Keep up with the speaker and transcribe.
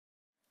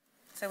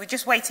So we're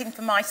just waiting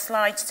for my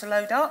slides to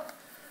load up.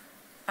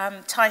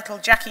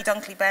 Titled Jackie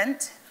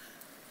Dunkley-Bent.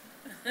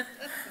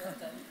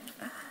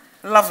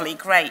 Lovely,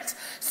 great.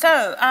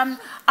 So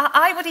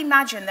I would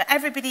imagine that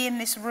everybody in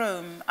this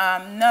room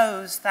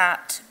knows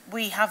that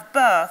we have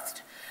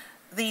birthed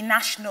the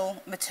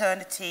National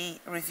Maternity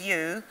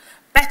Review.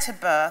 Better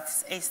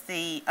Births is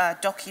the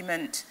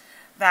document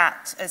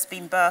that has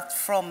been birthed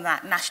from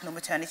that National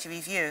Maternity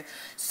Review.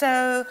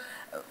 So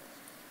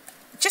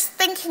just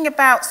thinking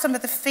about some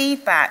of the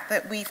feedback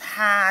that we've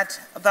had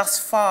thus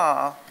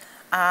far,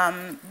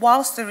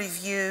 whilst the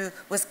review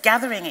was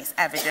gathering its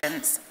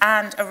evidence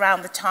and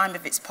around the time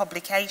of its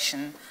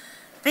publication,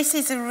 this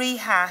is a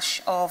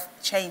rehash of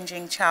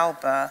changing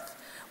childbirth.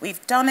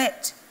 We've done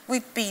it,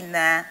 we've been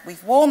there,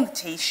 we've worn the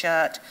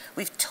t-shirt,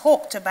 we've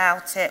talked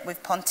about it,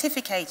 we've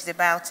pontificated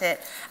about it,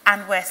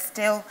 and we're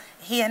still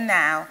here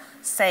now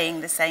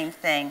saying the same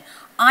thing.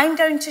 I'm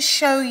going to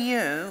show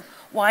you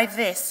why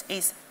this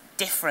is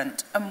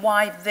different and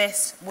why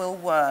this will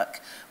work.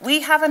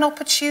 We have an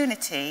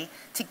opportunity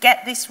to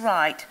get this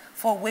right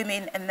for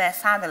women and their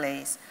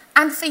families,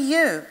 and for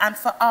you, and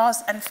for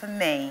us, and for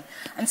me.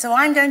 And so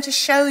I'm going to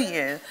show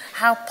you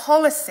how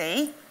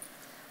policy,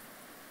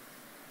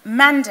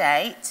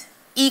 mandate,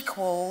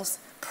 equals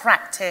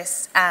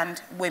practice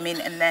and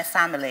women and their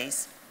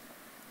families.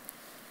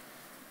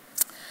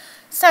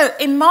 So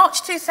in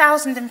March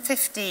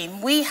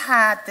 2015, we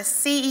had the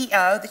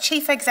CEO, the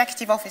Chief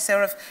Executive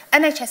Officer of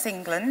NHS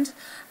England,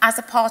 as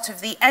a part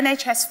of the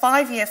NHS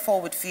 5-year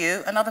forward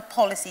view, another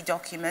policy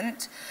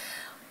document,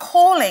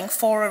 calling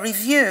for a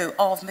review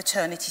of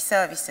maternity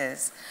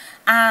services.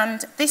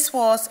 And this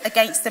was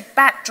against the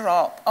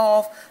backdrop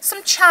of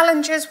some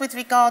challenges with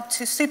regard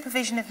to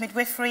supervision of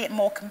midwifery at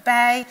Morecambe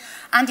Bay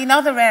and in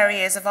other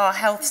areas of our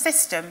health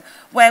system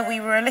where we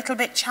were a little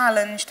bit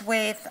challenged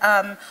with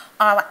our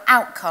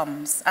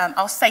outcomes,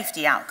 our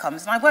safety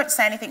outcomes. And I won't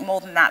say anything more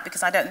than that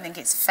because I don't think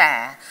it's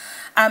fair.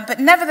 But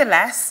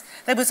nevertheless,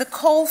 there was a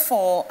call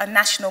for a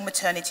national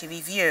maternity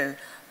review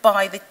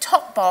by the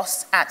top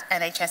boss at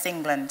NHS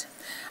England.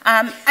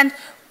 And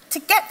to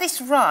get this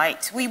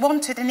right, we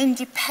wanted an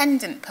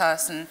independent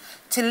person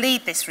to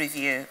lead this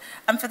review.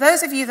 And for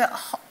those of you that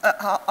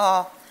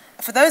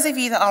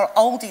are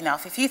old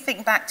enough, if you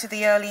think back to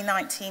the early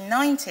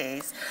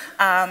 1990s,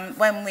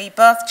 when we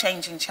birthed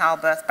Changing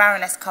Childbirth,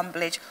 Baroness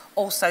Cumberledge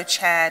also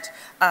chaired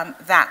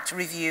that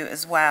review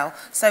as well.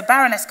 So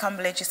Baroness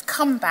Cumberledge has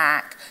come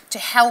back to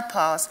help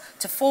us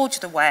to forge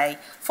the way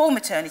for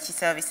maternity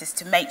services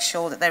to make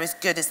sure that they're as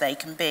good as they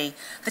can be.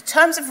 The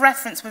terms of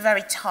reference were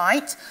very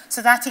tight,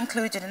 so that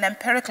included an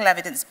empirical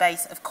evidence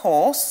base, of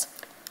course.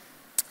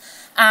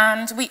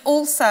 And we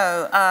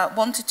also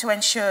wanted to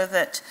ensure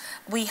that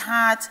we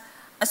had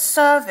a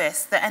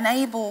service that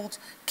enabled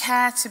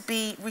care to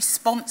be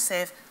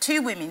responsive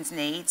to women's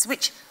needs,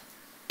 which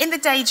in the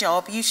day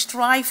job you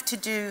strive to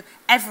do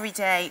every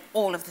day,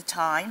 all of the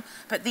time,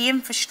 but the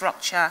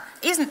infrastructure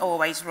isn't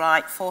always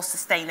right for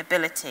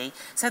sustainability.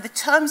 So the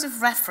terms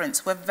of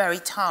reference were very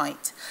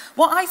tight.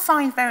 What I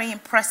find very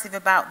impressive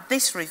about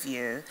this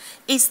review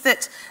is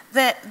that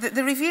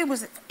the review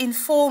was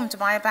informed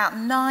by about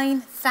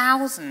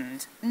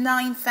 9,000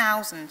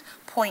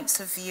 points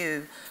of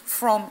view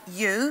from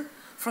you,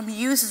 from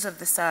users of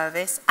the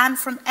service, and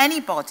from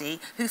anybody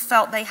who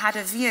felt they had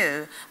a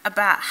view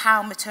about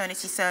how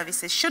maternity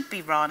services should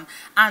be run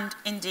and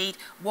indeed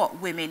what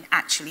women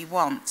actually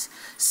want.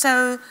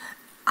 So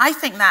I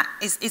think that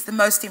is the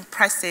most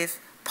impressive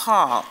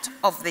part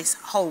of this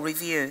whole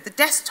review. The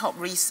desktop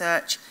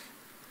research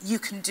you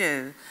can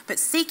do, but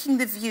seeking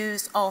the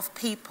views of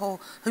people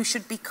who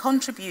should be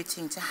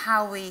contributing to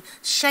how we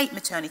shape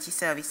maternity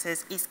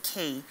services is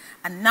key,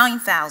 and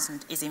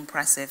 9,000 is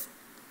impressive.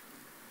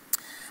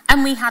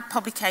 And we had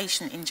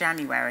publication in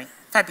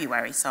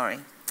February, sorry.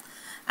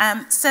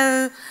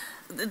 So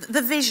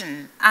the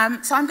vision.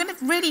 So I'm going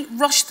to really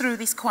rush through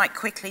this quite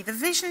quickly. The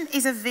vision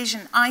is a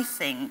vision, I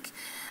think,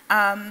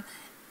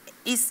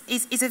 is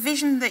a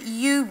vision that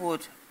you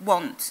would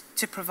want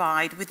to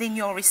provide within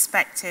your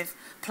respective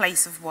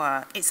place of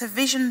work. It's a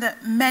vision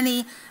that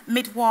many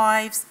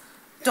midwives,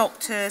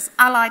 doctors,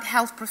 allied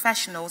health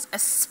professionals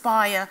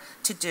aspire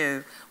to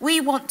do. We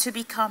want to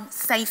become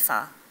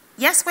safer.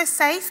 Yes, we're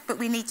safe, but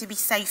we need to be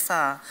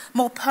safer,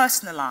 more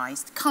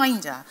personalised,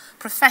 kinder,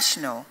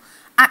 professional,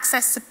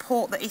 access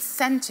support that is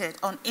centred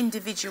on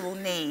individual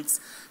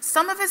needs.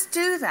 Some of us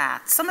do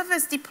that. Some of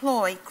us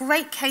deploy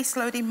great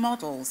caseloading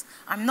models.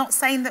 I'm not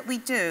saying that we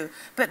do,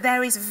 but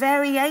there is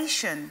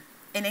variation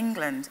in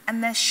England,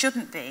 and there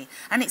shouldn't be.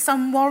 And it's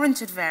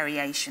unwarranted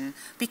variation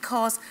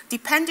because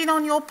depending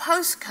on your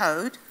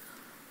postcode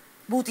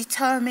will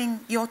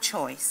determine your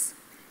choice.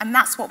 And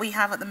that's what we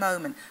have at the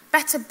moment.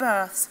 Better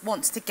Births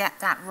wants to get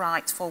that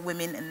right for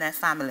women and their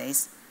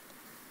families.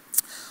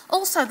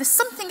 Also, there's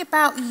something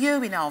about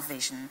you in our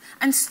vision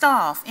and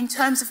staff in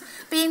terms of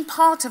being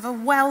part of a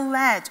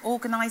well-led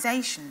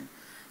organisation.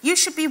 You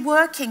should be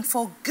working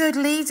for good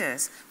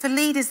leaders, for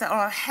leaders that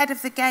are ahead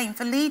of the game,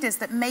 for leaders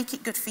that make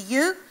it good for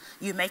you,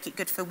 you make it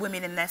good for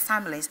women and their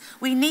families.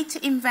 We need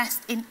to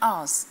invest in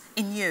us,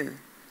 in you.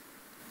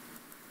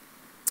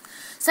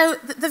 So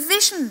the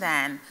vision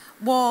then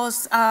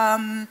was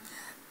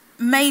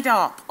made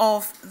up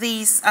of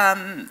these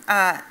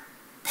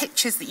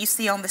pictures that you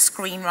see on the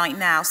screen right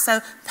now. So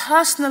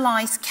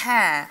personalised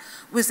care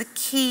was a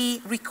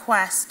key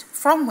request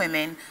from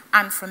women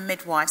and from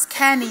midwives.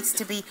 Care needs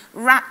to be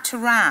wrapped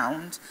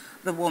around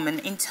the woman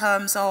in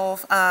terms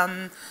of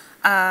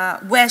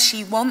where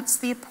she wants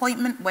the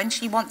appointment, when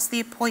she wants the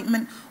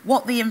appointment,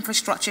 what the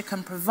infrastructure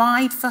can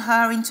provide for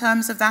her in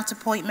terms of that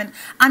appointment,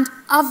 and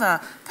other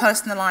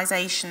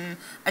personalisation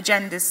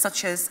agendas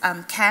such as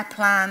care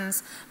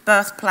plans,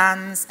 birth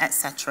plans,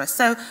 etc.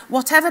 So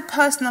whatever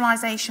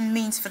personalisation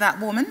means for that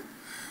woman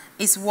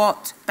is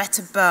what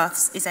Better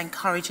Births is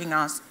encouraging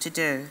us to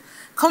do.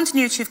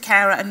 Continuity of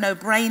care a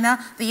no-brainer.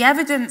 The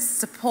evidence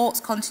supports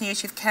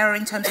continuity of care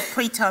in terms of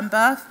preterm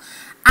birth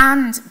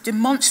and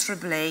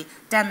demonstrably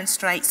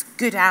demonstrates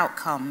good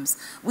outcomes.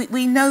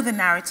 We know the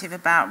narrative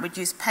about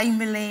reduced pain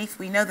relief.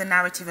 We know the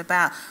narrative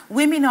about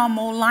women are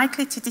more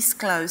likely to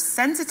disclose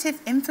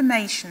sensitive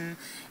information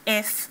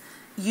if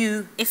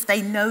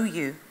they know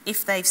you,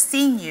 if they've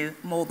seen you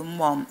more than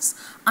once.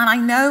 And I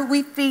know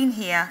we've been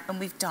here and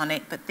we've done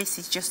it, but this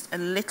is just a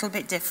little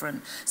bit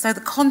different. So the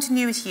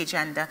continuity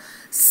agenda,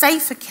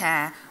 safer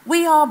care,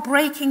 we are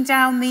breaking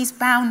down these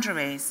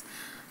boundaries.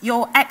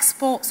 Your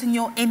exports and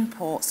your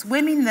imports,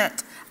 women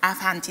that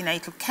have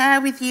antenatal care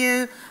with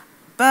you,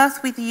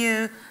 birth with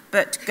you,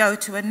 but go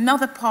to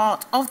another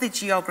part of the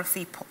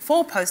geography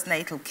for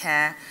postnatal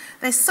care.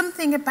 There's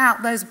something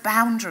about those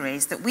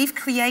boundaries that we've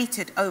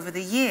created over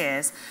the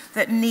years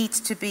that needs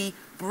to be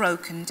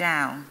broken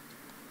down.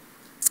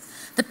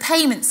 The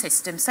payment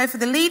system. So for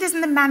the leaders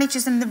and the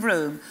managers in the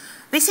room,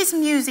 this is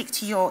music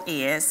to your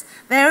ears.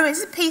 There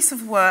is a piece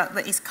of work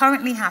that is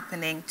currently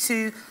happening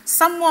to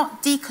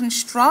somewhat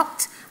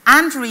deconstruct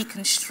and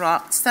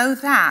reconstruct so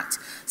that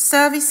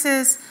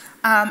services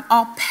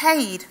are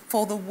paid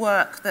for the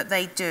work that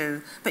they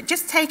do. But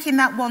just taking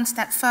that one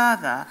step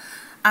further,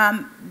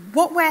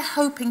 what we're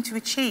hoping to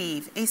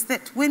achieve is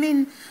that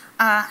women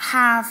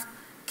have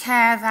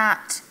care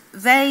that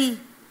they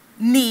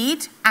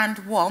need and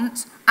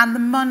want, and the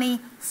money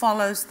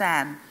follows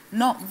them,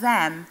 not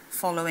them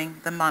following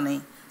the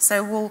money.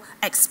 So we'll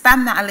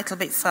expand that a little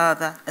bit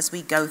further as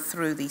we go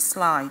through these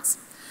slides.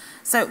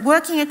 So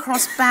working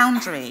across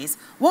boundaries,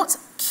 what's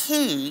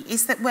key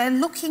is that we're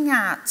looking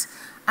at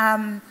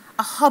a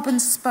hub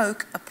and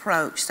spoke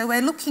approach. So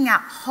we're looking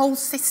at whole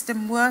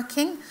system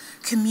working,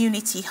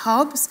 community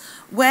hubs,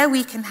 where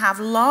we can have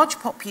large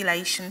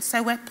populations.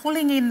 So we're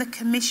pulling in the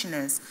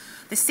commissioners,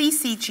 the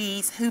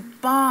CCGs who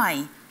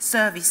buy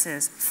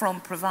services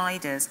from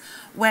providers.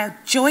 We're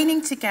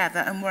joining together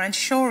and we're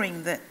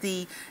ensuring that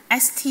the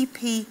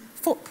STP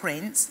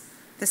footprints,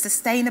 the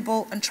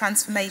sustainable and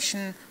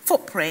transformation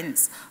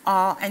footprints,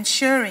 are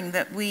ensuring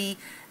that we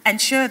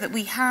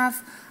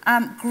have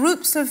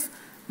groups of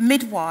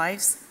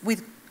midwives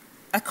with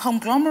a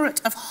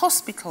conglomerate of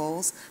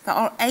hospitals that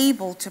are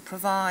able to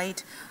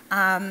provide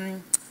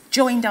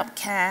joined up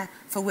care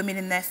for women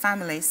and their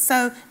families.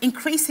 So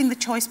increasing the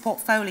choice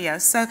portfolio.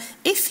 So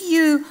if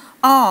you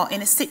are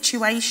in a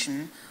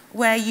situation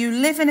where you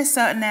live in a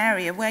certain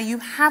area where you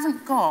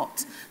haven't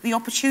got the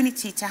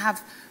opportunity to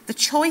have the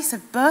choice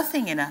of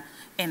birthing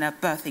in a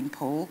birthing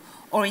pool,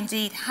 or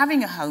indeed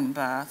having a home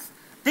birth,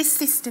 this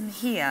system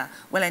here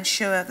will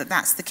ensure that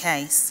that's the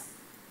case.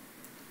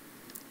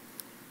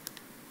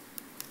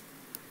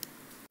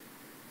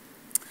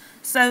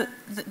 So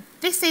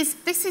this is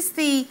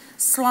the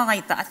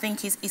slide that I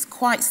think is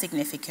quite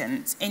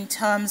significant in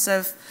terms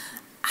of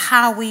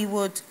how we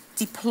would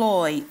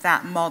deploy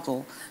that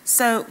model.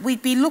 So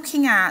we'd be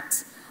looking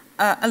at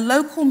a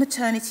local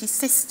maternity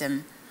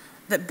system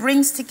that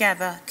brings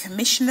together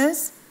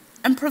commissioners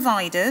and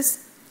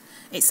providers.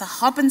 It's a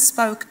hub and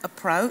spoke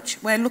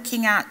approach. We're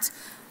looking at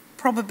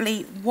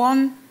probably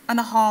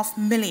 1.5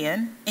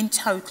 million in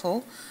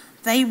total.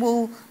 They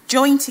will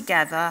join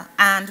together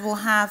and will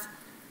have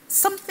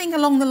something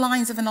along the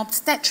lines of an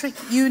obstetric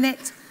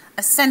unit,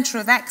 a centre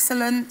of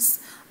excellence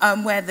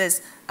where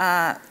there's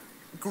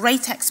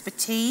great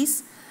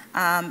expertise,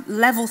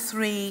 level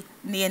 3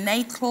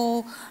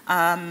 neonatal,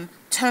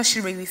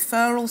 tertiary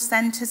referral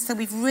centres. So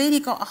we've really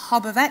got a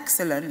hub of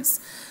excellence.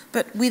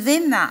 But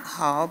within that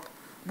hub,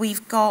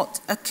 we've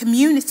got a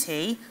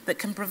community that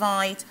can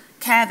provide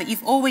care that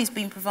you've always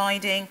been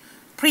providing,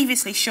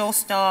 previously Sure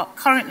Start,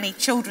 currently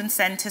children's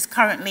centres,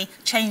 currently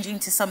changing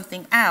to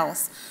something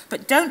else.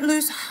 But don't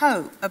lose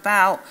hope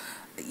about,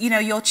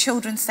 your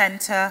children's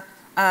centre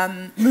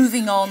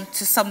moving on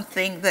to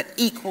something that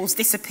equals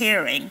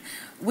disappearing.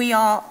 We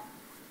are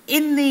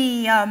in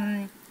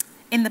the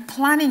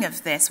planning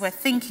of this, we're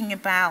thinking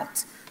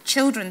about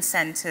children's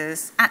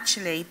centres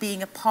actually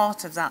being a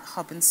part of that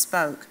hub and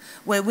spoke,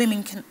 where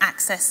women can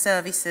access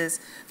services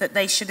that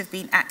they should have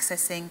been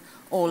accessing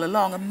all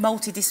along, a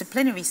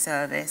multidisciplinary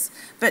service,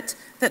 but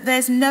that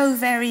there's no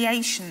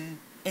variation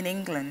in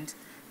England.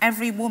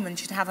 Every woman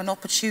should have an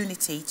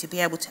opportunity to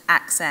be able to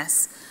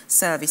access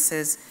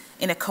services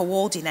in a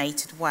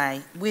coordinated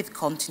way with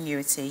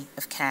continuity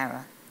of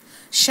carer.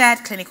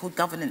 Shared clinical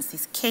governance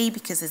is key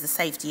because there's a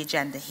safety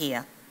agenda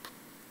here.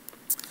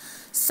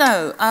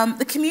 So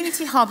the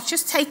community hub,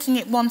 just taking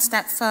it one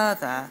step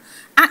further,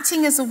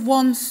 acting as a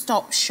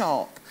one-stop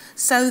shop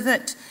so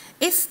that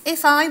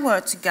if I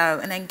were to go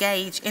and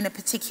engage in a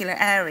particular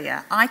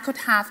area, I could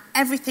have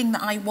everything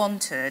that I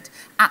wanted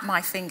at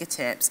my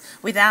fingertips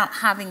without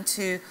having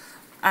to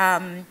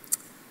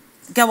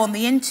go on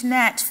the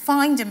internet,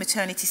 find a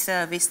maternity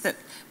service that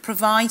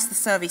provides the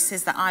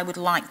services that I would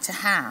like to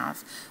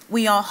have.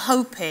 We are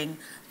hoping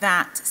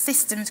that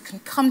systems can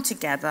come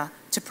together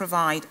to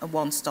provide a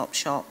one-stop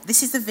shop.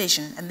 This is the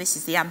vision and this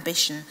is the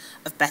ambition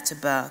of Better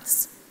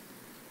Births.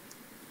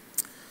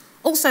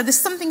 Also, there's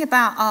something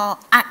about our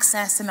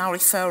access and our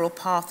referral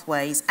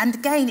pathways, and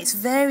again, it's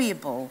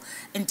variable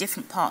in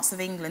different parts of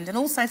England. And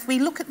also, if we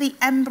look at the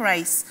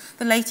Embrace,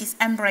 the latest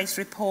Embrace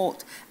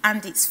report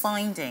and its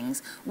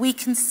findings, we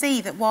can see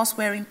that whilst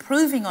we're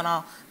improving on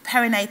our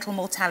perinatal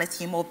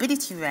mortality and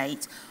morbidity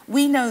rate,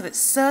 we know that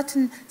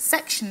certain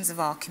sections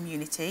of our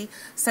community,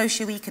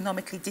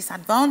 socioeconomically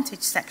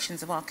disadvantaged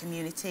sections of our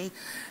community,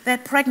 their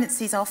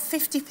pregnancies are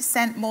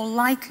 50% more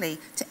likely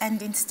to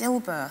end in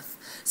stillbirth.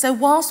 So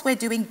whilst we're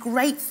doing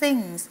great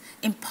things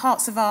in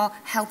parts of our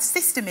health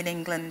system in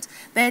England,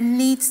 there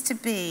needs to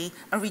be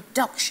a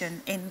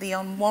reduction in the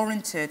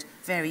unwarranted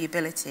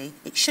variability.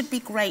 It should be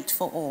great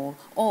for all,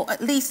 or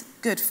at least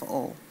good for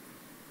all.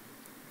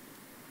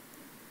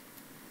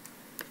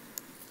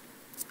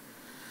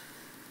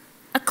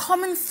 A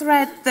common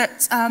thread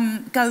that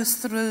goes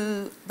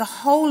through the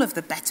whole of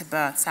the Better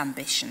Births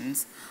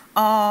ambitions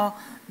are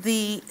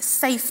the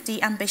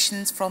safety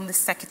ambitions from the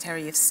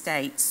Secretary of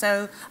State.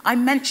 So I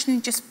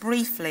mentioned just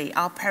briefly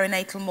our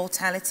perinatal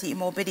mortality and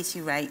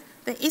morbidity rate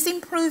that is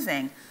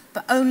improving,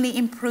 but only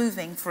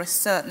improving for a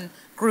certain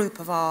group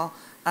of our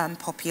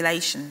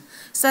population.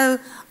 So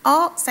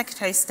our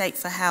Secretary of State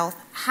for Health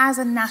has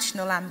a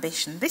national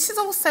ambition. This has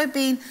also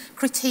been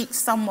critiqued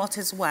somewhat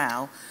as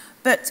well.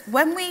 But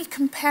when we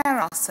compare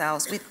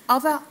ourselves with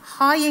other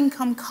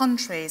high-income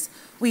countries,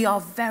 we are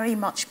very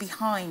much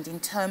behind in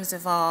terms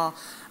of our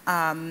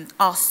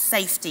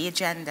safety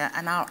agenda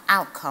and our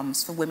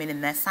outcomes for women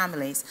and their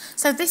families.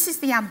 So this is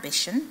the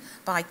ambition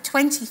by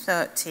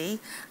 2030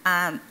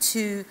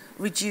 to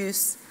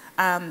reduce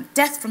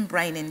death from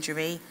brain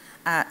injury,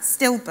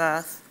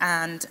 stillbirth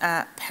and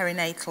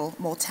perinatal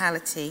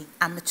mortality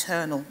and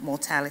maternal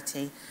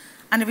mortality,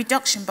 and a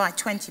reduction by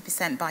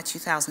 20% by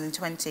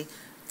 2020.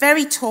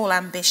 Very tall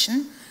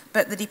ambition,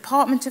 but the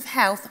Department of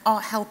Health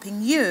are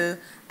helping you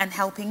and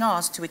helping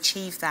us to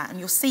achieve that, and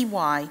you'll see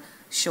why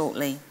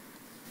shortly.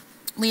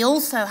 We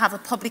also have a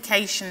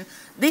publication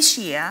this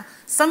year.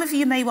 Some of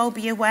you may well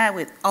be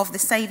aware of the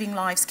Saving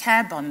Lives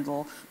Care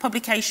Bundle,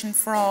 publication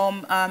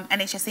from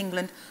NHS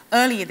England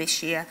earlier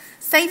this year.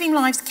 Saving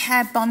Lives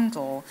Care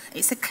Bundle,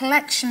 it's a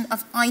collection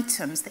of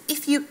items that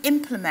if you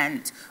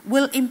implement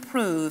will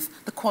improve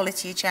the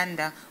quality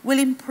agenda, will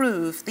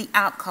improve the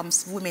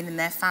outcomes for women and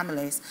their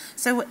families.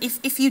 So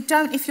if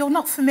you're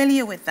not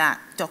familiar with that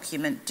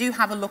document, do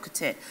have a look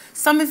at it.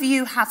 Some of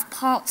you have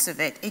parts of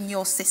it in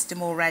your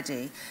system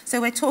already. So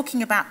we're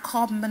talking about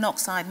carbon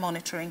monoxide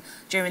monitoring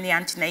during the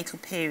antenatal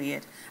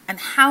period and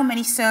how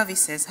many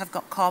services have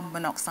got carbon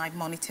monoxide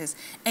monitors.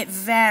 It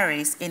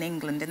varies in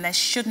England and there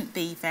shouldn't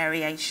be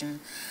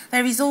variation.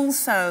 There is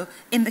also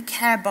in the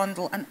care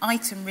bundle an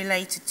item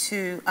related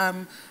to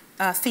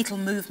fetal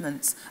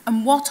movements,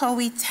 and what are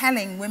we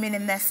telling women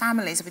and their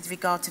families with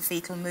regard to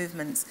fetal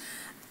movements?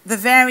 The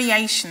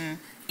variation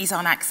is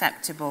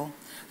unacceptable.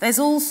 There's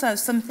also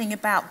something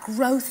about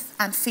growth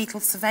and fetal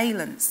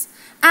surveillance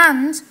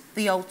and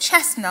the old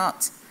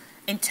chestnut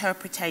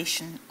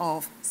interpretation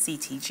of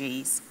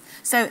CTGs.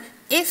 So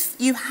if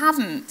you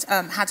haven't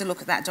had a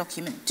look at that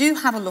document, do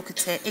have a look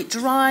at it. It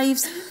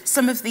drives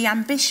some of the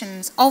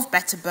ambitions of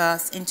Better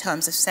Births in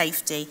terms of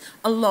safety,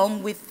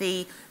 along with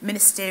the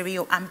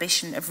ministerial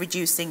ambition of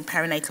reducing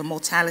perinatal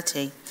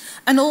mortality.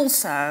 And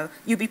also,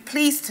 you'll be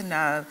pleased to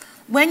know,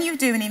 when you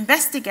do an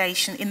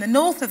investigation in the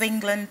north of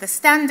England, the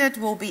standard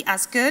will be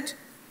as good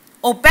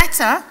or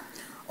better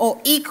or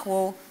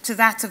equal to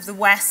that of the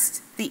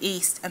west, the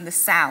east and the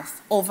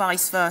south, or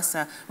vice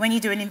versa. When you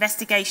do an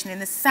investigation in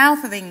the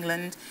south of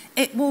England,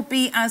 it will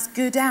be as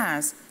good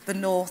as the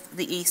north,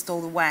 the east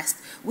or the west.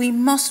 We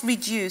must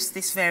reduce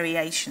this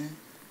variation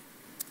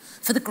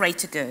for the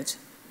greater good.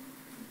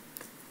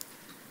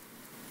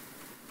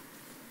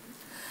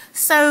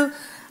 So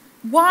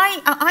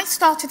I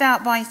started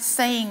out by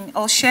saying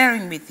or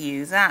sharing with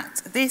you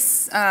that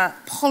this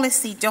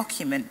policy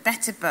document,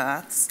 Better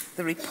Births,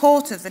 the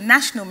report of the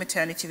National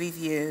Maternity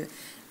Review,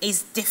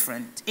 is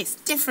different. It's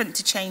different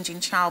to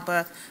changing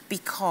childbirth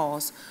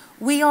because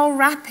we are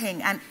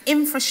wrapping an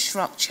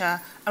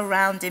infrastructure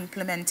around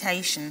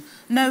implementation.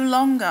 No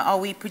longer are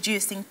we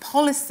producing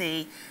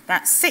policy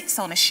that sits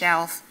on a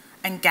shelf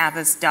and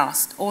gathers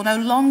dust, or no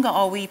longer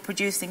are we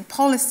producing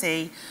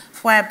policy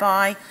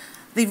whereby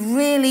the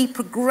really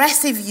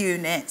progressive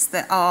units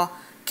that are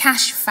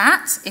cash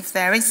fat, if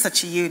there is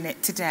such a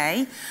unit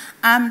today,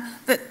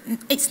 but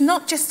it's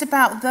not just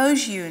about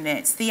those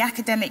units, the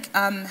academic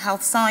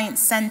health science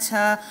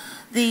centre,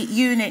 the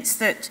units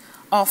that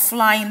are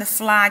flying the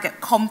flag at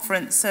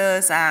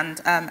conferences and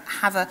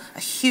have a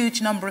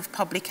huge number of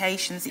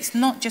publications. It's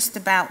not just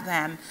about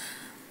them.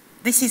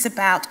 This is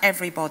about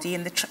everybody,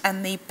 and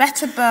the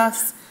Better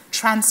Births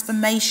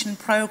transformation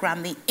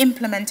programme, the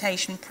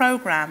implementation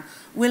programme,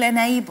 will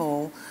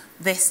enable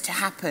this to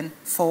happen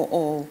for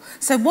all.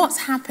 So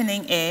what's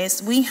happening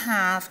is we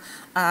have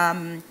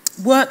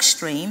work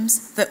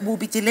streams that will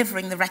be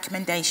delivering the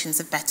recommendations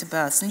of Better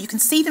Births, and you can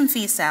see them for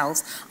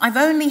yourselves. I've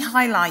only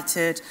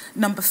highlighted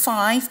number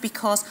 5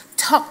 because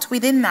tucked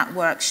within that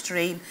work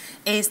stream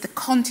is the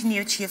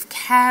continuity of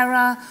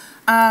carer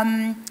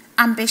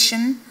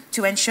ambition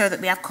to ensure that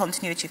we have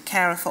continuity of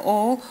carer for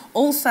all.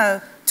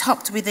 Also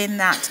tucked within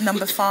that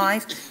number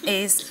 5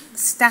 is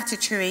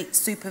statutory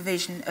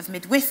supervision of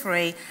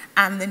midwifery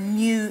and the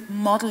new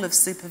model of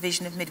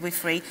supervision of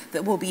midwifery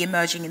that will be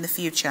emerging in the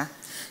future.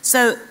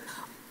 So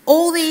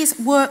all these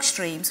work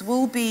streams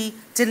will be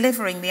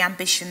delivering the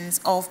ambitions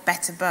of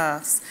Better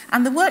Births,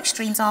 and the work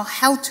streams are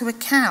held to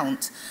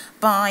account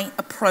by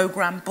a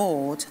programme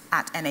board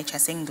at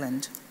NHS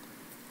England.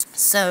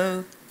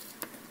 So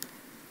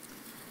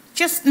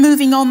just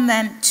moving on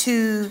then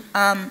to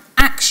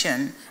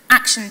action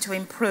to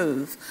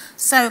improve.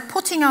 So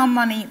putting our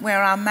money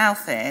where our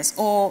mouth is,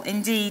 or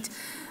indeed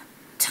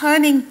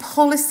turning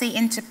policy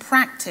into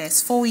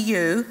practice for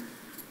you,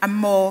 and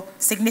more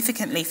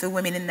significantly for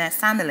women and their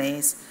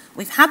families.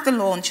 We've had the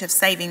launch of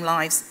Saving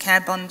Lives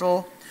Care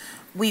Bundle.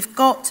 We've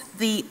got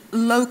the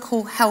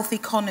local health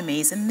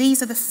economies, and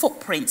these are the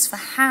footprints for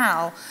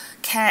how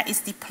care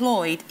is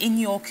deployed in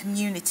your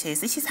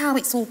communities. This is how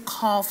it's all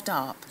carved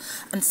up,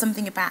 and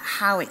something about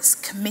how it's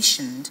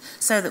commissioned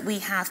so that we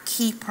have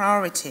key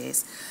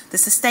priorities. The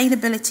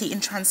sustainability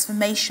and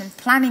transformation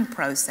planning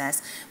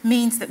process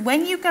means that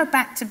when you go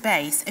back to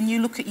base and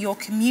you look at your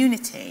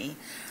community,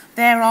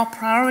 there are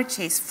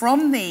priorities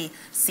from the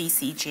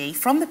CCG,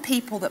 from the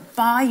people that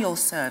buy your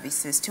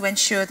services, to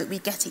ensure that we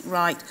get it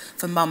right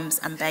for mums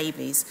and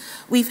babies.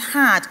 We've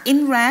had,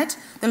 in red,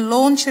 the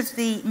launch of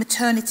the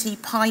Maternity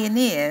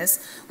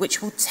Pioneers,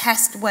 which will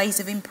test ways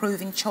of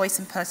improving choice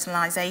and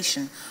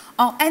personalisation.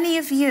 Are any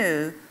of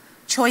you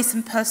choice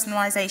and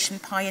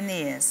personalisation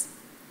pioneers?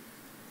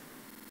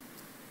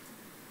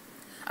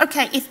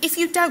 Okay, if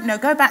you don't know,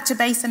 go back to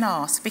base and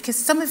ask, because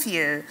some of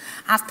you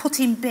have put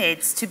in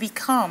bids to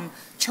become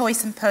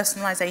choice and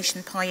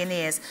personalisation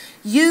pioneers.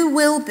 You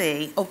will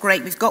be, oh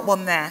great, we've got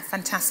one there,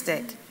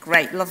 fantastic,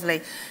 great,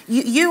 lovely.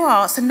 You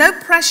are, so no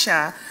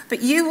pressure,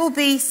 but you will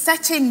be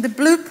setting the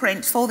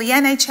blueprint for the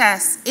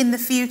NHS in the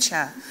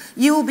future.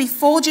 You will be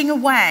forging a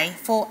way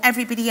for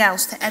everybody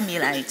else to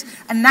emulate,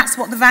 and that's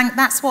what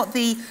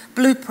the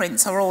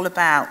blueprints are all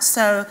about.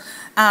 So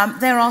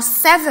there are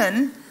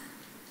 7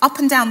 up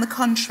and down the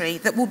country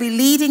that will be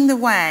leading the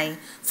way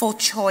for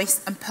choice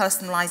and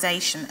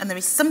personalisation. And there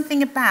is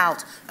something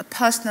about a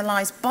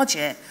personalised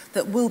budget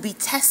that will be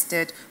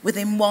tested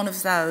within one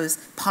of those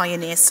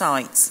pioneer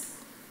sites.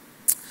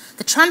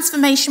 The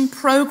Transformation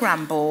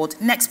Programme Board,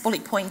 next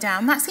bullet point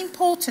down, that's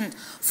important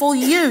for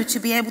you to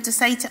be able to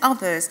say to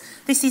others,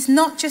 this is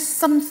not just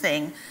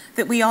something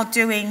that we are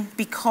doing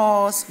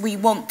because we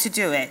want to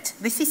do it.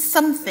 This is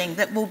something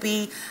that will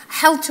be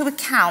held to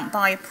account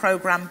by a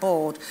programme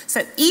board.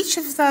 So each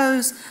of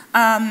those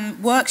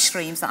work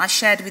streams that I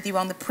shared with you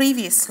on the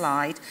previous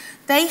slide,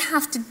 they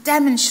have to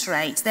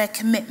demonstrate their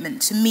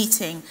commitment to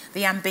meeting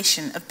the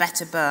ambition of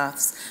Better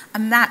Births.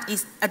 And that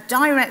is a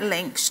direct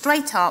link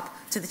straight up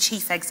to the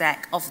Chief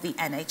Exec of the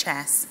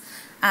NHS.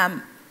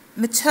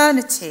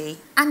 Maternity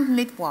and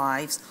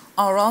midwives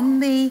are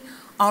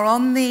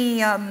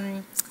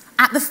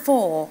at the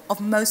fore of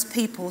most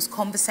people's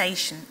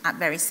conversation at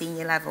very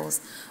senior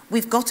levels.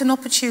 We've got an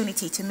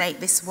opportunity to make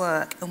this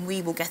work, and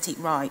we will get it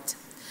right.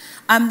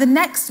 The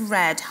next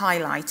red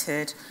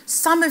highlighted,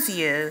 some of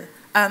you,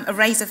 a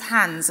raise of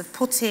hands, have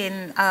put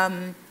in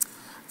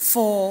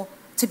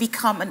to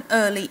become an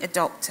early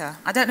adopter.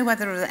 I don't know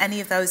whether there are any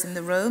of those in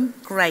the room.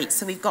 Great,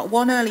 so we've got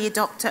one early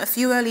adopter, a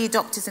few early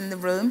adopters in the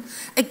room.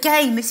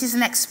 Again, this is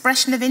an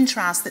expression of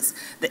interest that's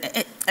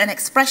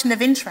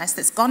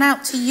gone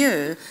out to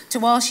you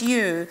to ask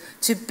you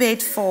to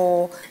bid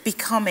for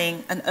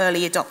becoming an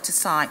early adopter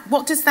site.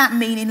 What does that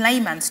mean in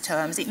layman's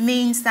terms? It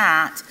means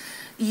that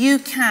you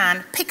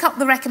can pick up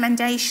the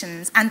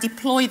recommendations and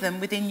deploy them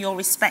within your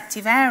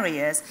respective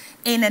areas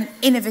in an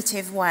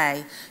innovative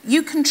way.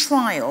 You can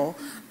trial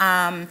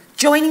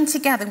joining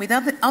together with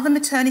other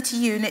maternity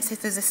units.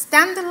 If there's a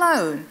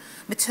standalone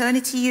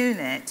maternity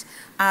unit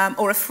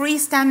or a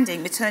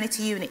freestanding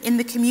maternity unit in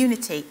the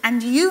community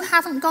and you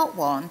haven't got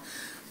one,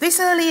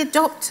 this early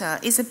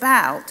adopter is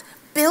about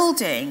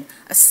building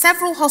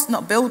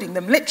not building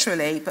them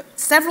literally, but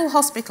several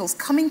hospitals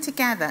coming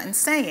together and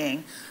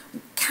saying,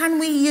 can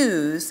we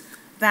use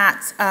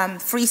that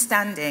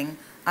freestanding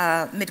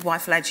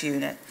midwife-led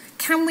unit?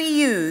 Can we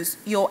use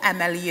your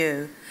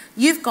MLU?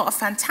 You've got a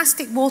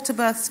fantastic water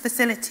births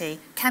facility.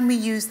 Can we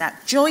use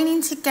that?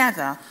 Joining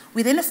together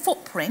within a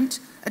footprint,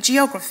 a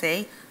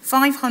geography,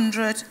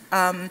 500 to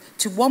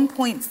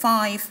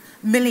 1.5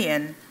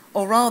 million,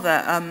 or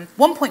rather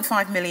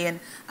 1.5 million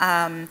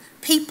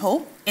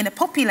people in a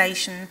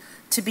population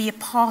to be a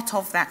part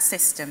of that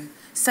system,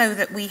 so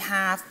that we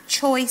have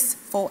choice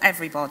for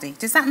everybody.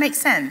 Does that make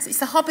sense?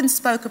 It's a hub and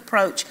spoke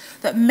approach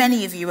that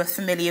many of you are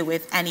familiar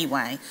with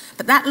anyway.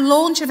 But that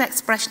launch of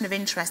expression of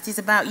interest is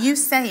about you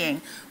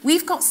saying,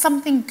 we've got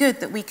something good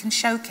that we can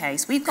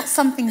showcase. We've got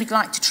something we'd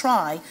like to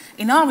try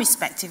in our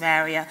respective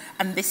area,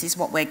 and this is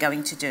what we're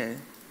going to do.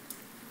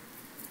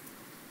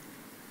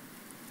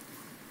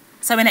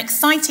 So an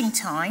exciting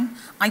time.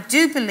 I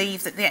do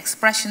believe that the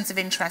expressions of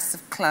interest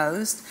have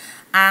closed,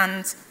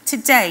 and to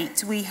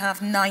date we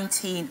have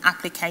 19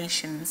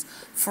 applications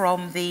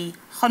from the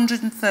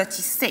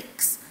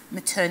 136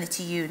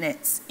 maternity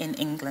units in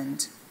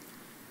England.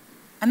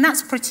 And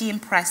that's pretty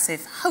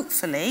impressive.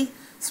 Hopefully,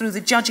 through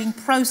the judging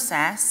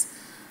process,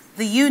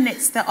 the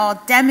units that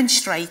are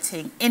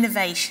demonstrating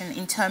innovation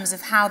in terms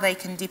of how they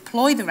can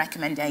deploy the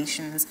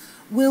recommendations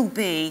will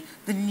be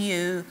the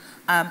new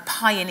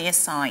pioneer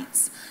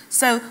sites.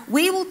 So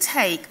we will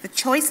take the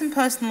choice and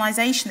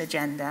personalisation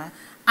agenda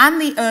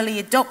and the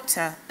early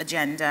adopter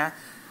agenda,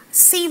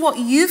 see what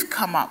you've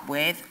come up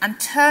with, and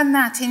turn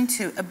that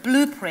into a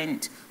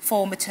blueprint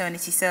for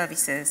maternity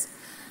services.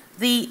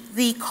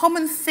 The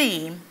common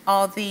theme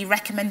are the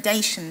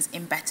recommendations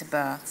in better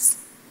births.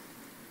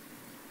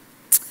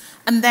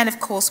 And then, of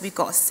course, we've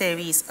got a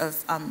series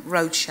of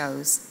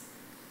roadshows.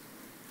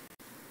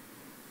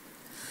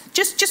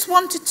 Just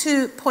wanted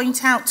to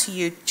point out to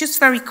you, just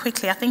very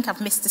quickly, I think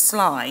I've missed a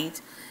slide,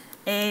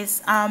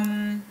 is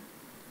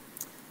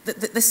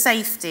the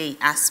safety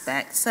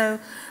aspect. So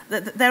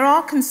there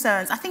are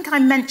concerns. I think I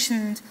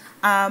mentioned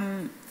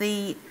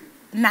the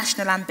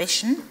national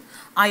ambition.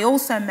 I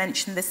also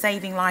mentioned the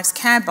Saving Lives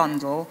Care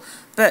Bundle,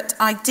 but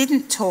I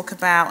didn't talk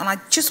about, and I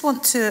just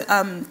want to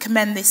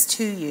commend this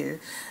to you,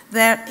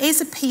 there is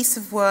a piece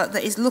of work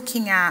that is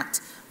looking at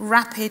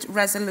rapid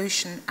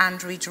resolution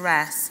and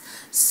redress.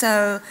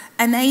 So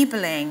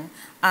enabling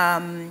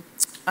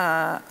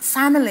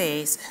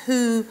families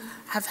who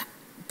have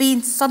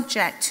been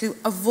subject to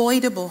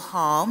avoidable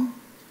harm,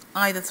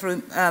 either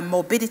through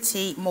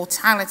morbidity,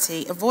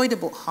 mortality,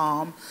 avoidable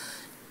harm,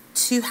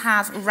 to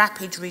have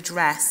rapid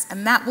redress.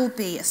 And that will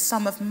be a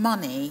sum of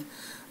money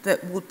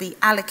that would be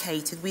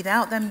allocated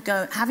without them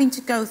having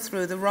to go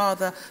through the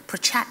rather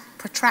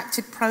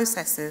protracted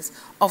processes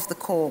of the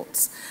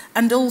courts.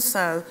 And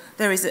also,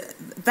 there is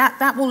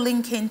that will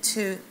link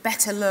into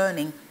better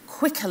learning,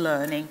 quicker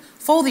learning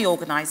for the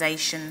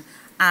organisation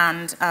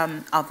and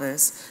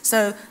others.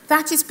 So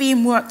that is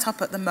being worked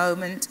up at the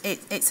moment.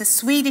 It's a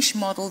Swedish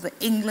model that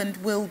England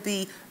will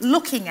be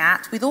looking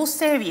at with all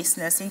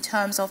seriousness in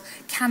terms of,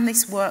 can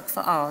this work for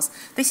us?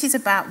 This is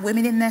about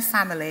women in their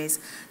families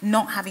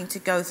not having to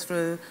go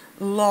through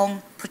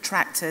long,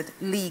 protracted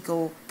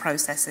legal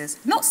processes.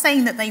 Not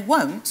saying that they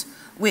won't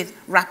with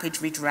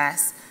rapid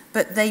redress,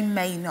 but they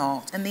may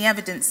not. And the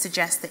evidence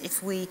suggests that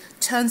if we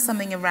turn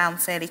something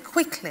around fairly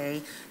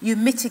quickly, you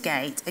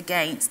mitigate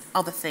against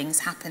other things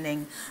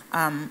happening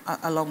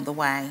along the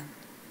way.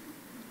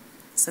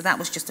 So that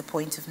was just a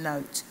point of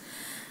note.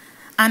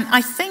 And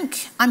I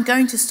think I'm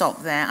going to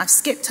stop there. I've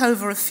skipped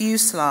over a few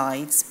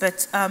slides,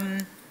 but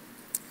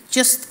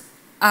just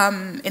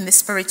in the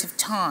spirit of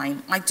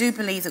time, I do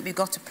believe that we've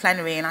got a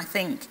plenary, and I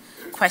think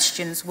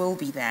questions will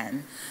be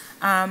then.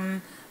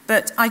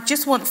 But I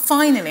just want,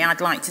 finally,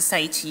 I'd like to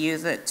say to you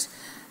that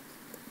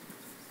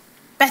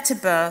Better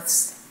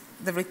Births,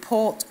 the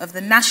report of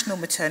the National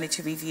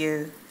Maternity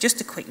Review,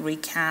 just a quick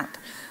recap,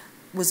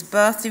 was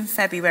birthed in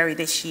February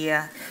this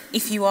year.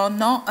 If you are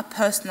not a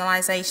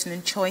personalisation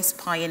and choice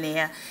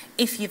pioneer,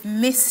 if you've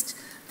missed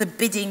the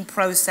bidding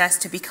process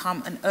to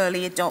become an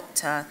early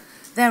adopter,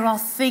 there are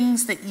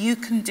things that you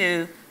can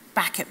do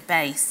back at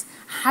base.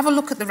 Have a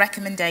look at the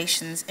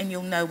recommendations and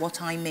you'll know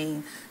what I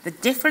mean. The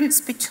difference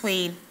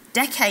between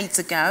decades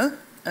ago,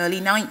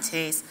 early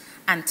 90s,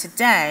 and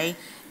today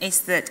is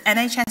that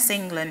NHS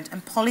England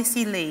and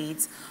policy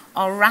leads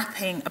are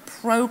wrapping a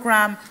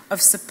programme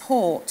of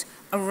support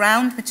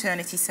around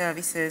maternity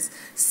services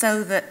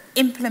so that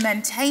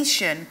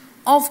implementation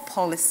of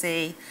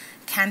policy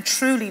can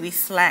truly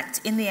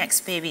reflect in the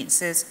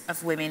experiences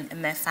of women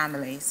and their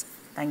families.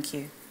 Thank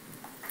you.